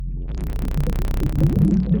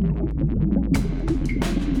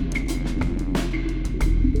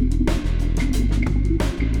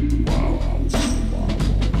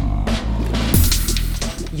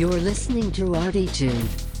You're listening to Arttetude,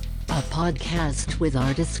 a podcast with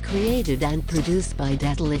artists created and produced by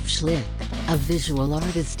Detlef Schlich, a visual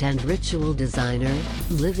artist and ritual designer,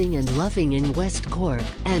 living and loving in West Cork,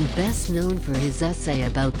 and best known for his essay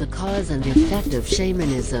about the cause and effect of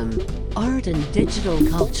shamanism, art and digital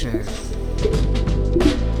culture.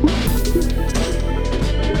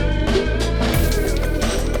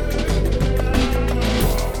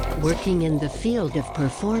 Working in the field of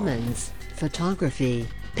performance, photography,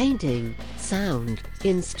 painting, sound,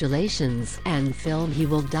 installations, and film, he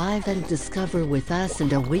will dive and discover with us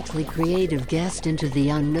and a weekly creative guest into the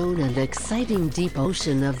unknown and exciting deep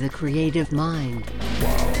ocean of the creative mind.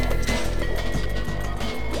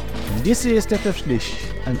 This is Detlef Schlich,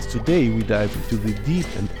 and today we dive into the deep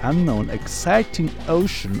and unknown, exciting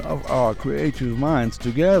ocean of our creative minds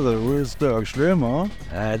together with Dirk Schlömer.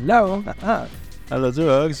 Hello. Hello,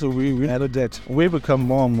 Dirk. So we Hello, Det. we become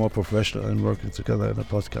more and more professional and working together in a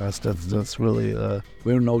podcast. That's really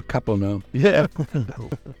We're an old couple now. yeah.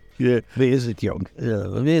 Yeah. Wer ist es, Jung? Yeah,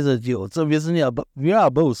 wer seid ihr? So we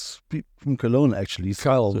are both from Cologne actually.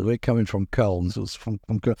 Köln. So, We're coming from Köln. so it's from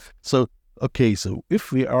Köln. So okay, so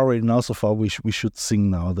if we already know so far, we should sing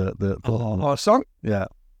now the Our song? yeah.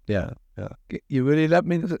 You really let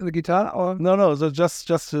me the guitar? Or No, so just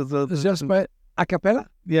the it's just by a cappella?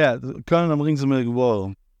 yeah, Köln am Ring sind wir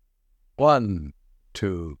geboren. 1,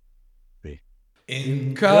 2, 3.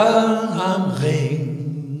 In Köln am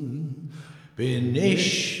Ring bin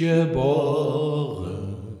ich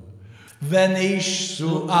geboren. Wenn ich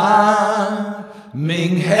so an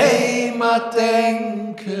mein Heimat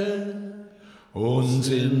denke und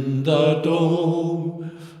in der Dom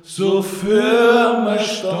so für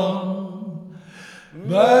mich stand,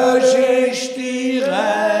 möchte ich direkt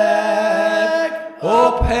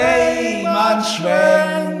ob Heimat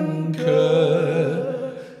schwenke.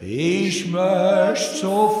 Ich möchte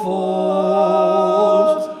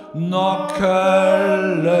sofort nach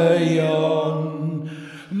Köln jagen,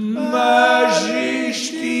 möchte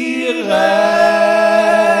ich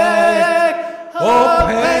direkt ob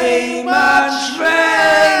Heimat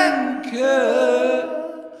schwenke.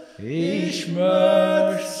 Ich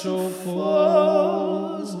möchte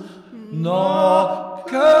sofort nach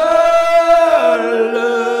Köln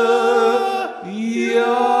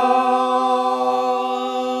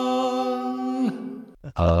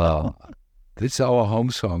jagen. This is our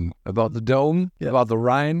home song about the dome, Yeah. about the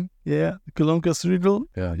Rhine. Yeah, the Cologne Cathedral.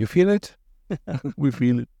 Yeah, you feel it? We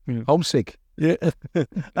feel it. Yeah. Homesick. Yeah.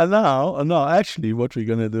 and now, actually, what we're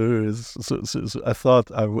gonna do is, so I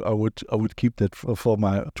thought I would keep that for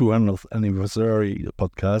my 200th anniversary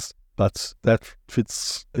podcast, but that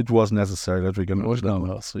fits. It was necessary that we're gonna Was do now.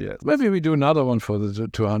 now. So yeah. Maybe we do another one for the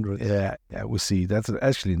 200. Yeah, we'll see. That's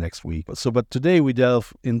actually next week. So, but today we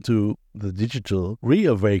delve into the digital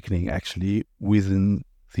reawakening, actually, within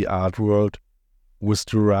the art world, with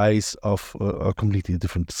the rise of a completely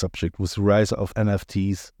different subject, with the rise of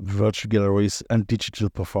NFTs, virtual galleries, and digital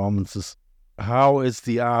performances. How is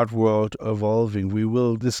the art world evolving? We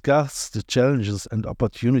will discuss the challenges and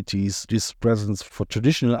opportunities this presents for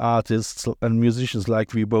traditional artists and musicians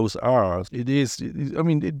like we both are. I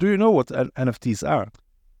mean, do you know what NFTs are?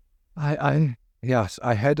 Yes,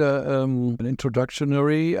 I had an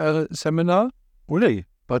introductory seminar, Really?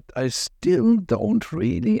 but I still don't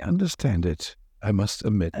really understand it, I must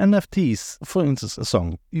admit. NFTs, for instance, a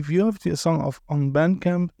song. If you have the song on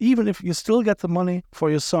Bandcamp, even if you still get the money for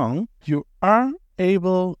your song, you are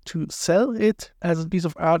able to sell it as a piece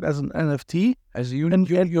of art, as an NFT, As a And-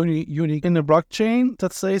 unique. in a blockchain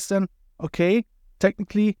that says then, okay,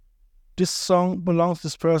 technically, this song belongs to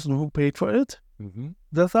this person who paid for it. Mhm.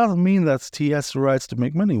 That doesn't mean that he has the rights to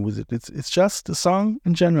make money with it. It's just the song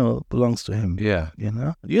in general belongs to him. Yeah. You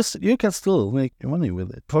know, you can still make money with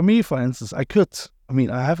it. For me, for instance, I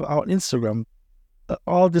have on Instagram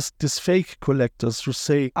all these fake collectors who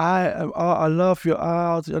say, I love your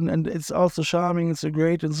art and it's also charming, it's so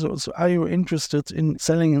great, and so are you interested in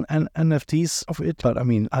selling an NFTs of it? But I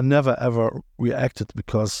mean, I never ever reacted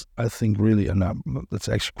because I think really, and it's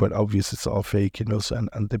actually quite obvious, it's all fake, you know. So,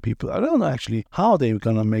 and the people, I don't know actually how they're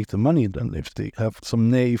gonna make the money then if they have some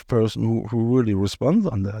naive person who really responds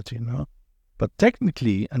on that, you know. But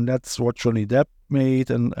technically, and that's what Johnny Depp made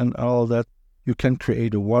and all that, you can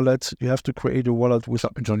create a wallet. You have to create a wallet with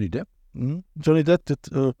Johnny Depp? Johnny Depp did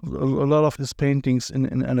a lot of his paintings in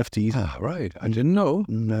NFTs. Ah, right. I didn't know.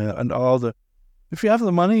 And all the... If you have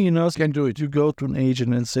the money, you know, Can do it. you go to an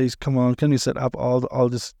agent and says, come on, can you set up all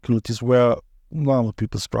these communities where normal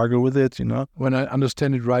people struggle with it, you know. When I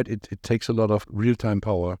understand it right, it takes a lot of real-time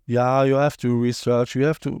power. Yeah, you have to research. You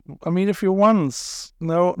have to. I mean, if you once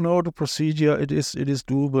know the procedure, it is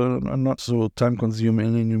doable and not so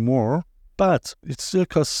time-consuming anymore. But it still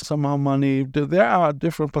costs somehow money. There are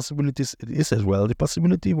different possibilities. It is as well the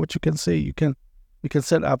possibility. What you can say, you can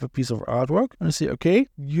set up a piece of artwork and say, okay,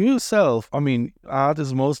 yourself. I mean, art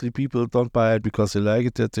is mostly people don't buy it because they like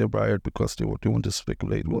it. They buy it because they want to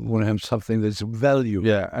speculate. You want to have something that's value.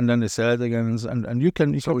 Yeah, and then they sell it again, and you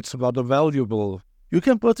can. So it's about a valuable. You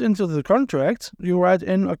can put into the contract. You write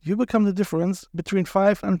in. You become the difference between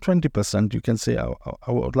 5 and 20%. You can say, I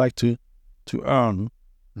would like to earn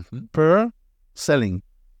per selling.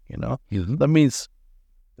 You know, that means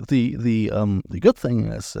the good thing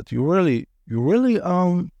is that you really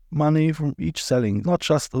earn money from each selling, not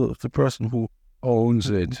just the person who owns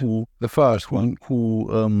it, the first one who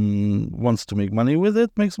wants to make money with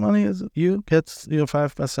it makes money. You get your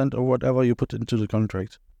 5% or whatever you put into the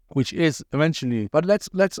contract, which is eventually. But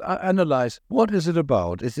let's analyze. What is it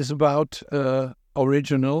about? It is about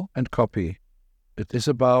original and copy. It is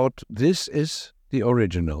about this is the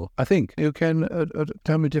original. I think you can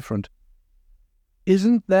tell me different.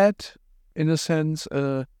 Isn't that, in a sense,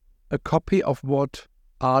 a copy of what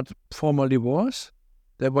art formerly was?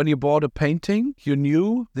 That when you bought a painting, you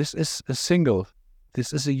knew this is a single,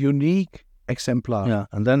 this is a unique exemplar. Yeah,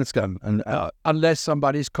 and then it's gone. And unless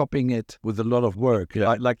somebody's copying it with a lot of work,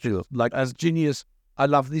 yeah. like as genius, I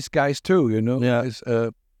love these guys too. You know, yeah.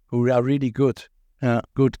 Who are really good. Yeah,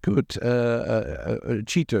 good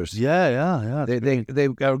cheaters. Yeah. They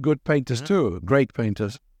are good painters too, great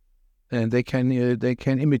painters, and they can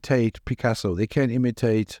imitate Picasso. They can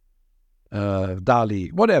imitate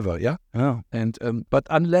Dali, whatever. Yeah. And but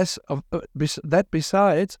unless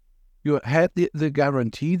besides, you had the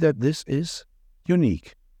guarantee that this is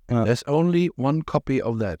unique. There's only one copy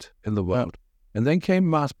of that in the world. And then came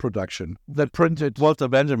mass production that printed. Walter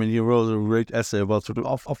Benjamin, he wrote a great essay about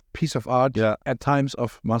of piece of art at times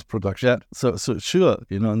of mass production. Yeah, so sure,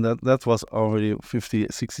 you know, and that was already 50,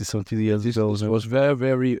 60, 70 years ago. This was very,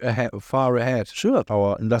 very far ahead. Sure,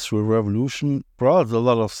 our industrial revolution brought a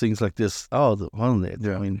lot of things like this out, wasn't it?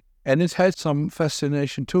 Yeah. I mean, and it had some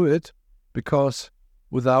fascination to it, because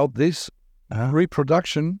without this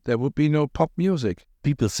reproduction, there would be no pop music.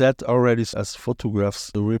 People said already as photographs,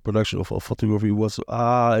 the reproduction of photography was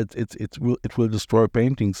it will destroy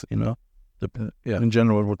paintings, you know. In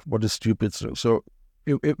general, what is stupid? So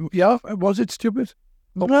was it stupid?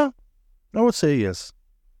 No, I would say yes.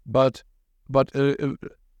 But the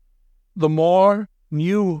more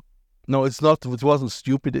new. No, it's not. It wasn't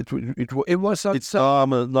stupid. It was. It's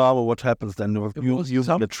normal. What happens then? You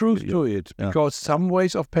some truth to it, because some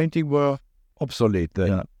ways of painting were obsolete then.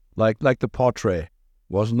 Yeah. Like the portrait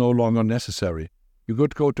was no longer necessary. You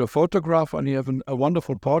could go to a photograph and you have a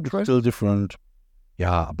wonderful portrait. It's still different.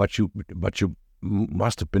 Yeah, but you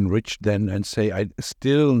must have been rich then and say, I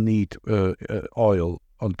still need oil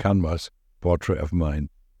on canvas portrait of mine.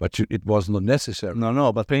 But it was not necessary.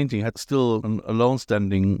 No, but painting had still an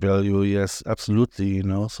alone-standing value. Yes, absolutely. You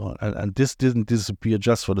know, so and this didn't disappear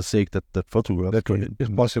just for the sake that photograph. That is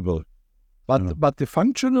possible. But the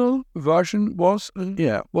functional version was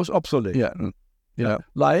obsolete. Yeah.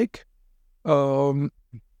 Like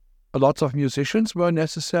lots of musicians were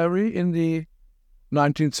necessary in the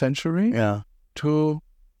 19th century to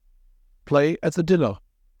play at the dinner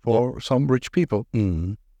for some rich people.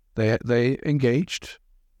 They engaged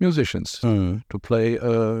musicians to play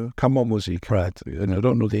Kammermusik. Right. And I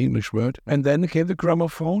don't know the English word. And then came the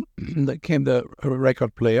gramophone, then came the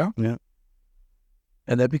record player. Yeah.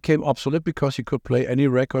 And that became obsolete because you could play any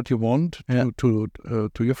record you want to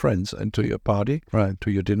your friends and to your party,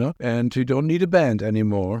 to your dinner. And you don't need a band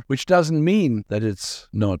anymore, which doesn't mean that it's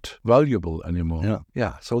not valuable anymore.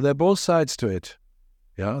 Yeah. So there are both sides to it.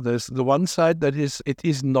 Yeah, there's the one side that it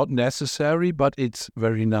is not necessary, but it's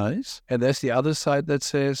very nice. And there's the other side that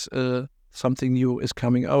says something new is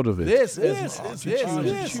coming out of it. This is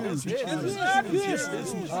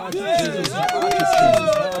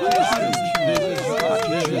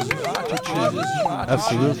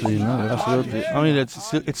Absolutely. I mean,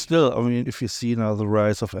 it's still. I mean, if you see now the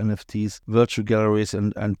rise of NFTs, virtual galleries,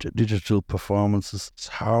 and digital performances,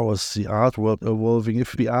 how is the art world evolving?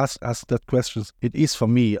 If we ask that question, it is for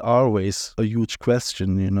me always a huge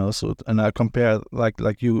question, you know. So, and I compare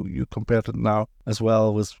like you compared it now as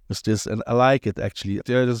well with this, and and I like it actually.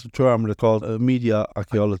 There is a term that's called media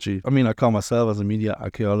archaeology. I mean, I call myself as a media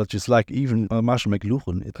archaeologist, like even Marshall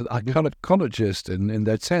McLuhan. An archaeologist in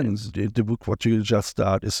that sense. The book what you just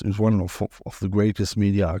start is one of the greatest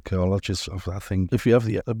media archaeologists of, I think. If you have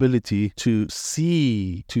the ability to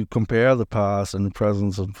see, to compare the past and the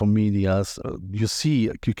present from medias, you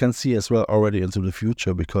can see as well already into the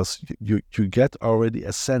future, because you get already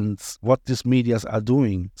a sense what these medias are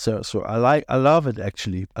doing. So I love it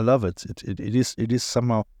actually. I love it. It is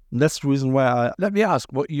somehow. That's the reason why Let me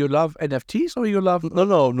ask: what you love NFTs or you love?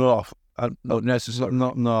 No. Not necessarily.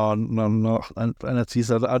 No. And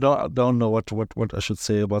NFTs, I don't know what I should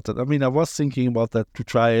say about that. I mean, I was thinking about that to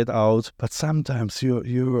try it out, but sometimes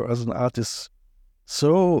you're as an artist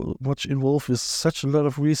so much involved with such a lot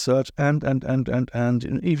of research and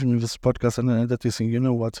even with podcasts and that you think, you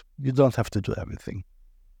know what, you don't have to do everything.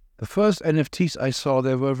 The first NFTs I saw,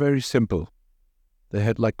 they were very simple. They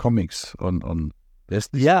had like comics on. There's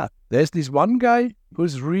this one guy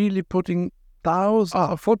who's really putting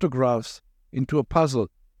thousands of photographs into a puzzle.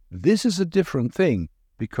 This is a different thing,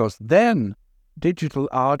 because then digital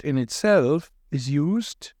art in itself is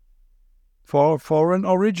used for an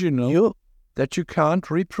original that you can't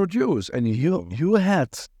reproduce. And you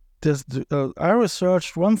had this. I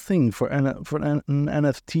researched one thing for an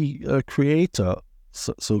NFT creator,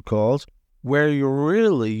 so called, where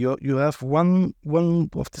you have one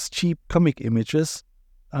of these cheap comic images,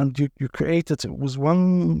 and you created it with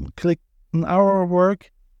one click an hour work,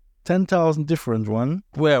 10,000 different one.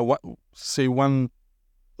 Where say one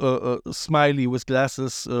smiley with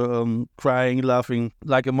glasses, crying, laughing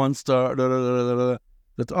like a monster.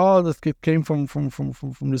 That all that came from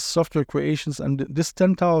the software creations, and this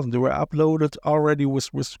 10,000 they were uploaded already with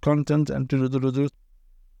content and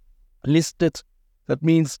listed. That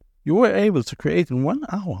means you were able to create in 1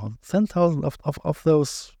 hour 10,000 of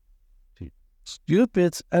those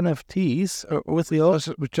stupid NFTs with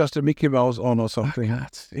just a Mickey Mouse on or something. So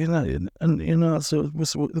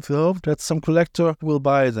with the hope that some collector will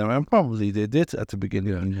buy them, and probably they did at the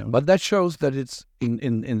beginning. Yeah. But that shows that it's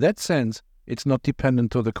in that sense, it's not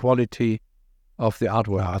dependent on the quality of the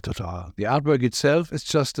artwork. Not at all. The artwork itself is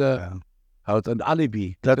just an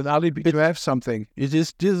alibi. An alibi to have something.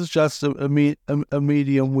 This is just a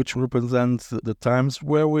medium which represents the times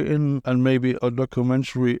where we're in, and maybe a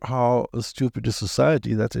documentary how stupid the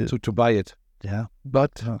society that is. To buy it. Yeah.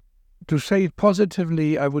 But to say it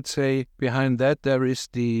positively, I would say behind that there is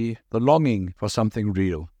the longing for something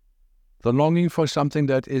real. The longing for something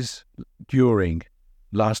that is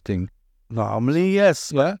lasting. Normally,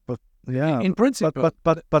 yes. Yeah. But yeah, in principle,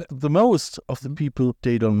 but the most of the people,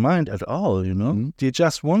 they don't mind at all, you know. Mm-hmm. They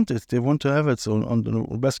just want it. They want to have it. So on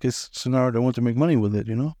the best case scenario, they want to make money with it,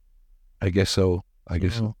 you know. I guess so.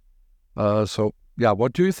 So yeah,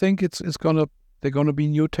 what do you think? They're gonna be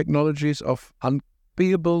new technologies of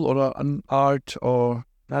unbeatable or an art, or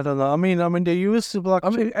I don't know. I mean, they used to block.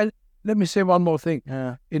 and let me say one more thing.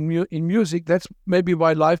 Yeah. In music, that's maybe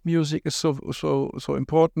why live music is so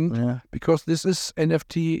important. Yeah. Because this is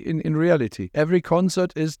NFT in reality. Every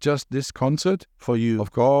concert is just this concert. For you, Of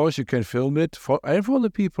course, you can film it for the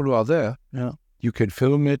people who are there. yeah. You can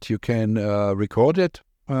film it. You can record it.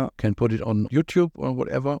 Can put it on YouTube or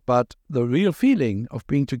whatever. But the real feeling of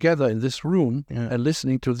being together in this room and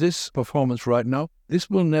listening to this performance right now, this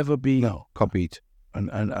will never be copied.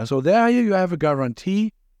 And so there you have a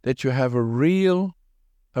guarantee that you have a real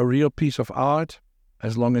piece of art,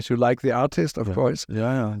 as long as you like the artist, of course.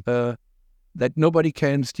 Yeah. That nobody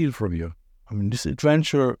can steal from you. I mean, this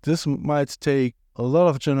adventure, this might take a lot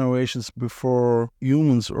of generations before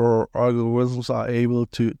humans or algorithms are able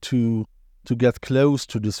to get close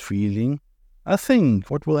to this feeling. I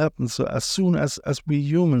think what will happen, so as soon as we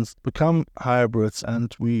humans become hybrids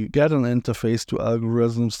and we get an interface to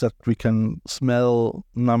algorithms that we can smell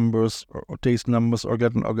numbers or taste numbers or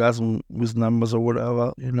get an orgasm with numbers or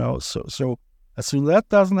whatever, you know. So as soon as that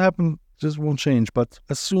doesn't happen, this won't change. But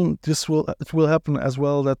as soon it will happen as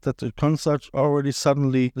well that the concert already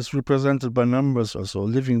suddenly is represented by numbers or so,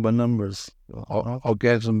 living by numbers.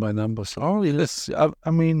 Orgasm by numbers. Oh, yes.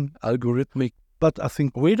 I mean, Algorithmic. but I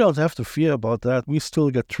think we don't have to fear about that. We still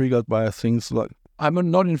get triggered by things like...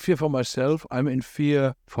 I'm not in fear for myself. I'm in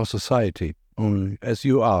fear for society, as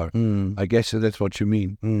you are. I guess that's what you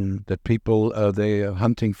mean. That people, they are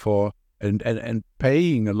hunting for and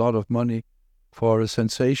paying a lot of money for a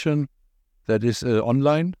sensation that is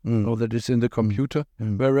online or that is in the computer,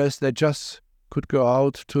 whereas they just could go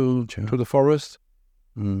out to the forest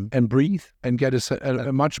and breathe and get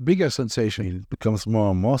a much bigger sensation. It becomes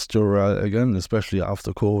more and more sterile again, especially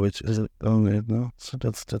after COVID. Is it? Oh, no. So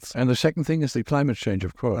that's. And the second thing is the climate change,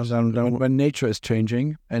 of course. When nature is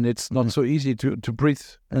changing and it's not so easy to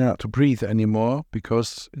breathe anymore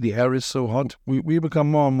because the air is so hot. We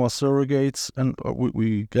become more and more surrogates, and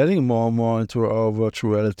we getting more and more into our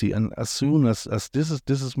virtual reality. And as soon as this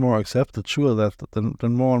is more accepted, sure, that then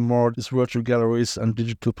more and more these virtual galleries and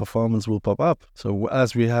digital performance will pop up. So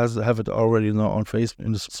as we have it already now on Facebook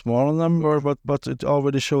in a smaller number, but it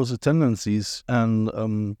already shows the tendencies.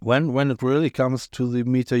 And when it really comes to the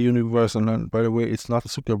meta universe, and by the way, it's not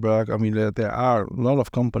Zuckerberg. I mean, there are a lot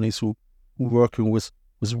of companies who working with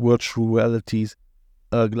virtual realities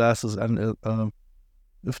glasses, and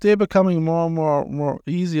if they're becoming more and more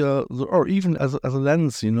easier, or even as a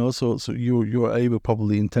lens, so you're able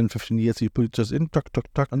probably in 10-15 years, you put it just in, tuck,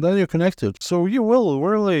 and then you're connected. So you will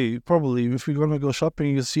really probably, if you're gonna go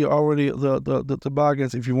shopping, you see already the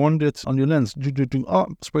bargains if you want it on your lens.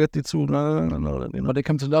 Spaghetti too. No. But there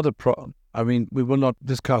comes another problem. I mean, we will not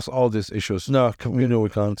discuss all these issues. No, we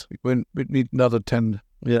can't. We need another 10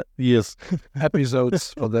 years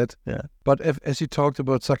episodes for that. Yeah. But as you talked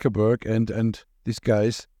about Zuckerberg and these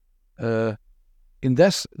guys, in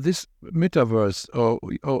this metaverse or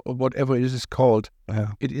whatever it is called,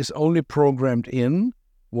 it is only programmed in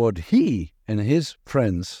what he and his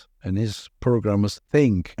friends and his programmers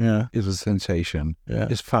think is a sensation,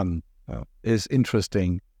 is fun, is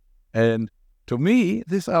interesting. And to me,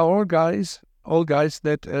 these are all guys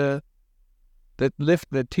that lived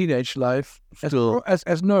their teenage life as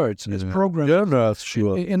nerds, as programmers. Yeah, nerds,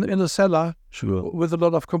 sure. In a cellar, sure, with a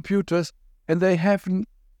lot of computers, and they have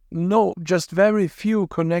just very few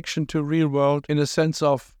connection to real world in a sense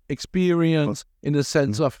of experience, in a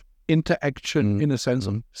sense of interaction, in a sense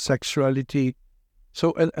of sexuality.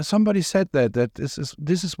 So somebody said that this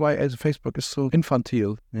is why Facebook is so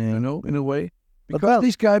infantile, in a way,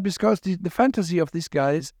 because the fantasy of these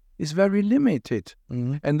guys is very limited.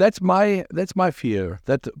 And that's my fear,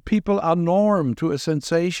 that people are normed to a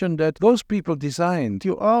sensation that those people designed.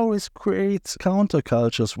 You always create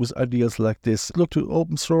countercultures with ideas like this. Look to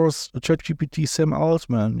open source, ChatGPT, Sam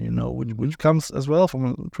Altman, which comes as well from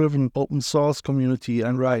a driven open source community.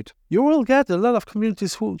 And you will get a lot of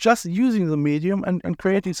communities who just using the medium and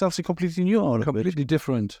creating something completely new out of it. Completely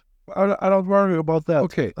different. I don't worry about that.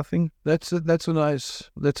 Okay, I think that's a nice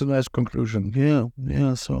conclusion. Yeah.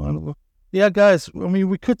 So I don't know. Yeah, guys. I mean,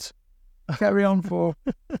 we could carry on for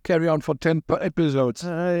 10 episodes.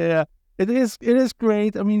 Yeah, it is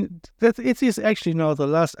great. I mean, it is actually now the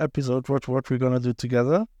last episode. What we're gonna do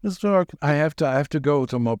together, Mr. I have to go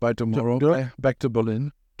by tomorrow. Back to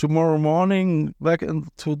Berlin. Tomorrow morning back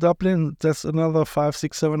into Dublin. That's another 5,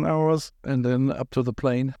 6, 7 hours, and then up to the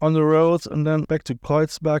plane on the road, and then back to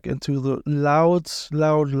Kreuzberg, into the loud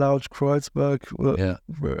Kreuzberg, where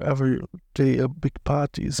every day a big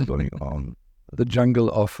party is going on. The jungle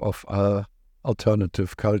of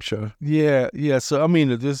alternative culture. Yeah. So I mean,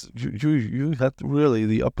 you had really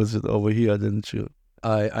the opposite over here, didn't you?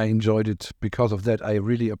 I enjoyed it because of that. I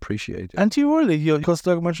really appreciate it. And because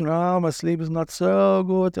Dirk mentioned, my sleep is not so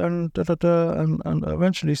good, and and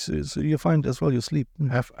eventually you find as well your sleep.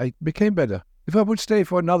 I became better. If I would stay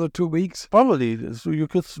for another 2 weeks, probably, so you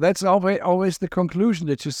could. That's always the conclusion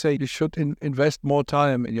that you say you should invest more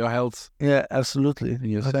time in your health. Yeah, absolutely. In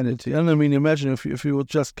your sanity. And I mean, imagine if you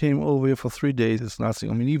just came over here for 3 days, it's nothing.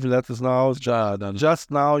 I mean, even that is now just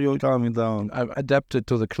now you're calming down. I've adapted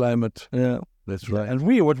to the climate. Yeah. That's right. And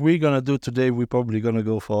what we're going to do today, we're probably going to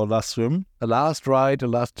go for a last swim. A last ride, a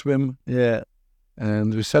last swim. Yeah.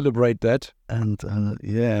 And we celebrate that. And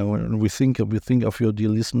when we think of your dear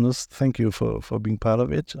listeners, thank you for being part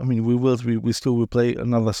of it. I mean, we still will play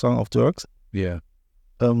another song of Dirk's. Yeah.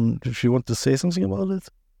 If you want to say something about it?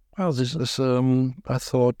 Well, this is, I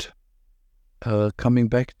thought, coming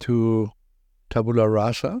back to Tabula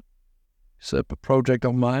Rasa. It's a project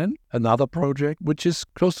of mine, another project, which is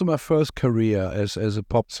close to my first career as a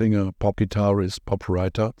pop singer, pop guitarist, pop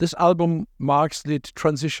writer. This album marks the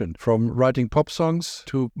transition from writing pop songs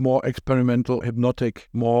to more experimental, hypnotic,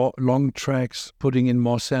 more long tracks, putting in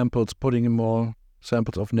more samples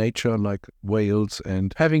of nature like whales,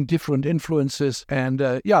 and having different influences. And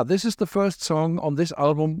this is the first song on this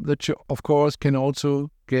album that you, of course, can also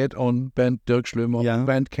get on band Dirk Schlömer,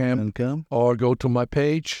 Bandcamp, or go to my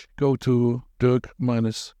page, go to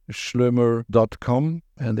dirk-schlömer.com,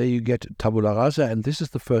 and there you get Tabula Rasa, and this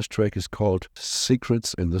is the first track. Is called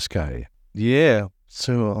Secrets in the Sky. Yeah,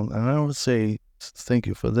 so and I would say thank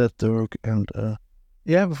you for that, Dirk, and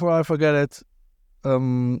before I forget it,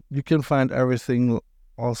 you can find everything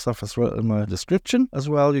all stuff as well in my description. As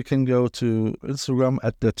well, you can go to Instagram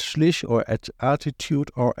at Schlich or at Arttetude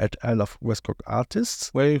or at I Love Westcock Artists,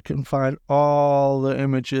 where you can find all the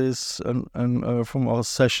images and from our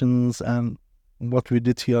sessions and what we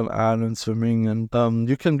did here on Island Swimming. And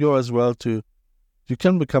you can go as well to, you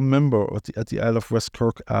can become member at the Isle of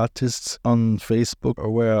Westcock Artists on Facebook,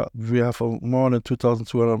 where we have more than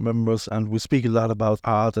 2,200 members, and we speak a lot about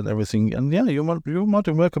art and everything. And yeah, you're more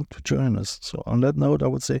than welcome to join us. So on that note, I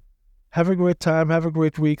would say, have a great time, have a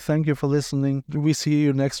great week. Thank you for listening. We see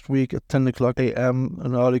you next week at 10 o'clock a.m.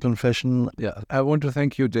 an early confession. Yeah, I want to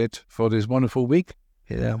thank you, Det, for this wonderful week.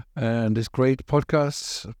 Yeah. And this great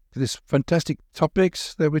podcasts, these fantastic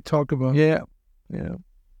topics that we talk about. Yeah.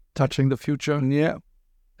 Touching the future. Yeah.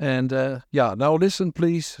 And now listen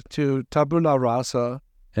please to Tabula Rasa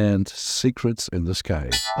and Secrets in the Sky.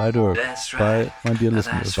 Bye, Dirk. That's right. Bye, my dear Now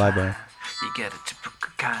listeners. that's Bye-bye. right. You get a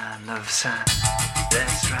typical kind of sound.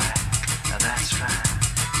 That's right. Now that's right.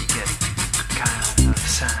 You get a typical kind of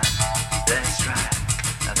sound. That's right.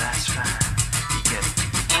 Now that's right. You get a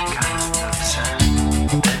typical kind of sound.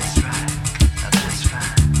 That's right. Now that's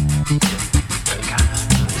right. You get a typical kind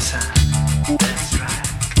of sound. That's right.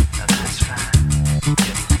 Now that's right. You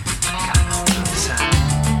get a typical kind of sound.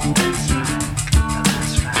 That's right. Now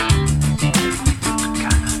that's right. You get a typical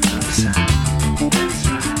kind of sound. That's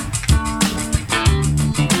right.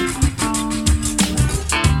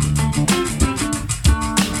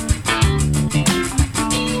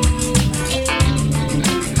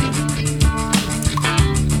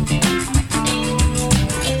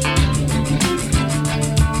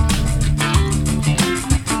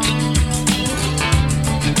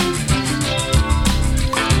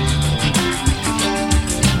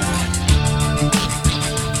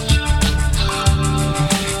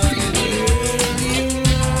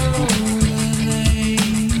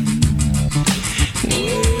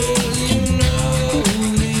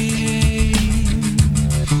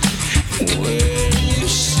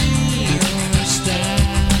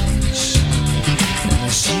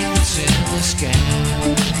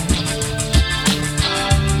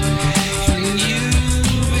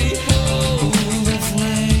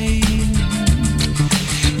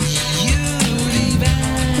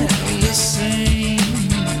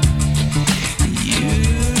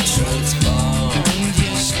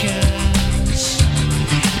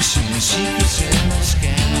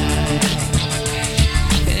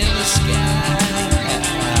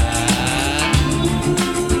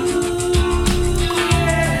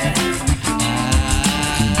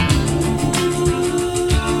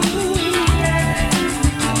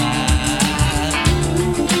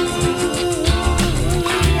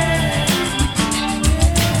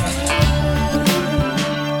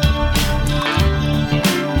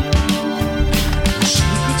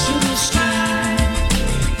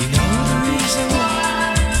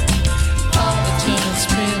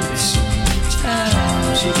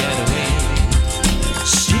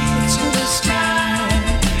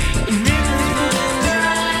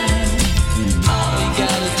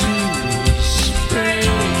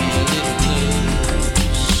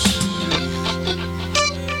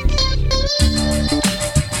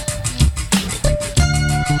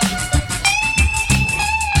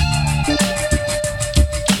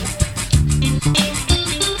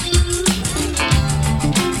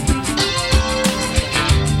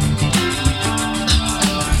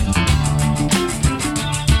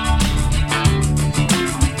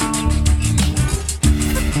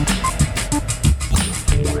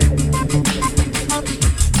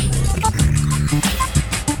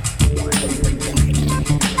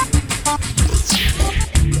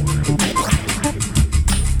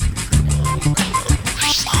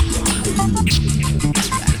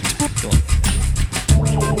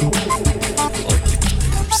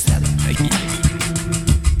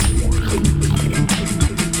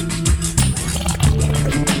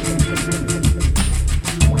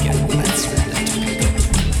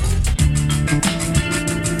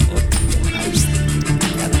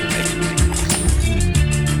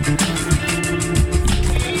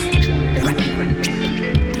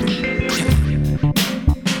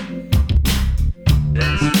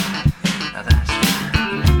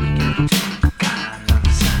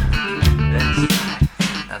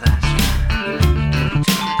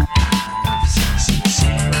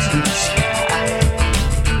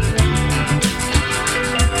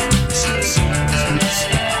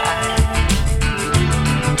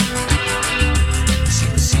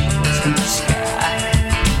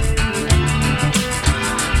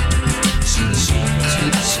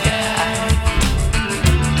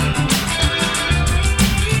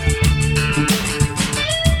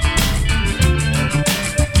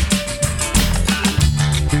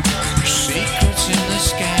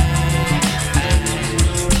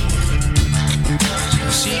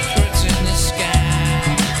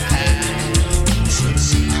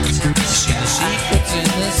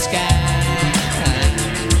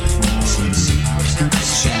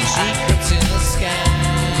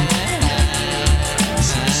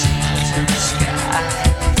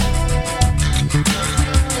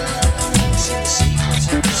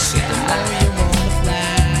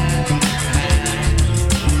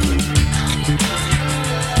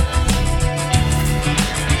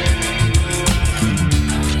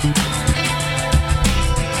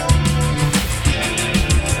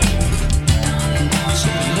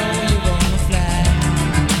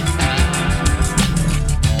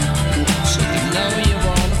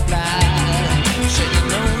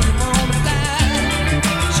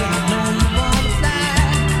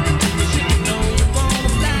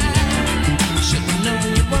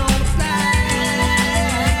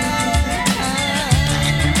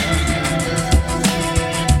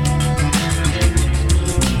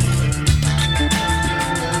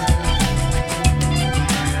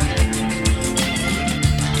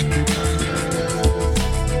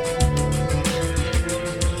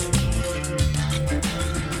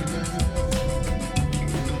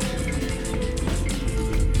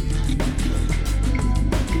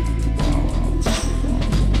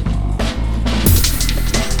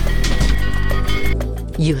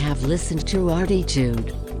 You have listened to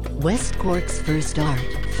Arttetude, West Cork's first art,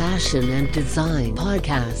 fashion and design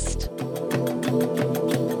podcast.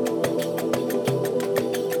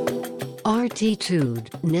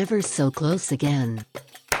 Arttetude, never so close again.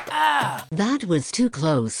 That was too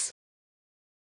close.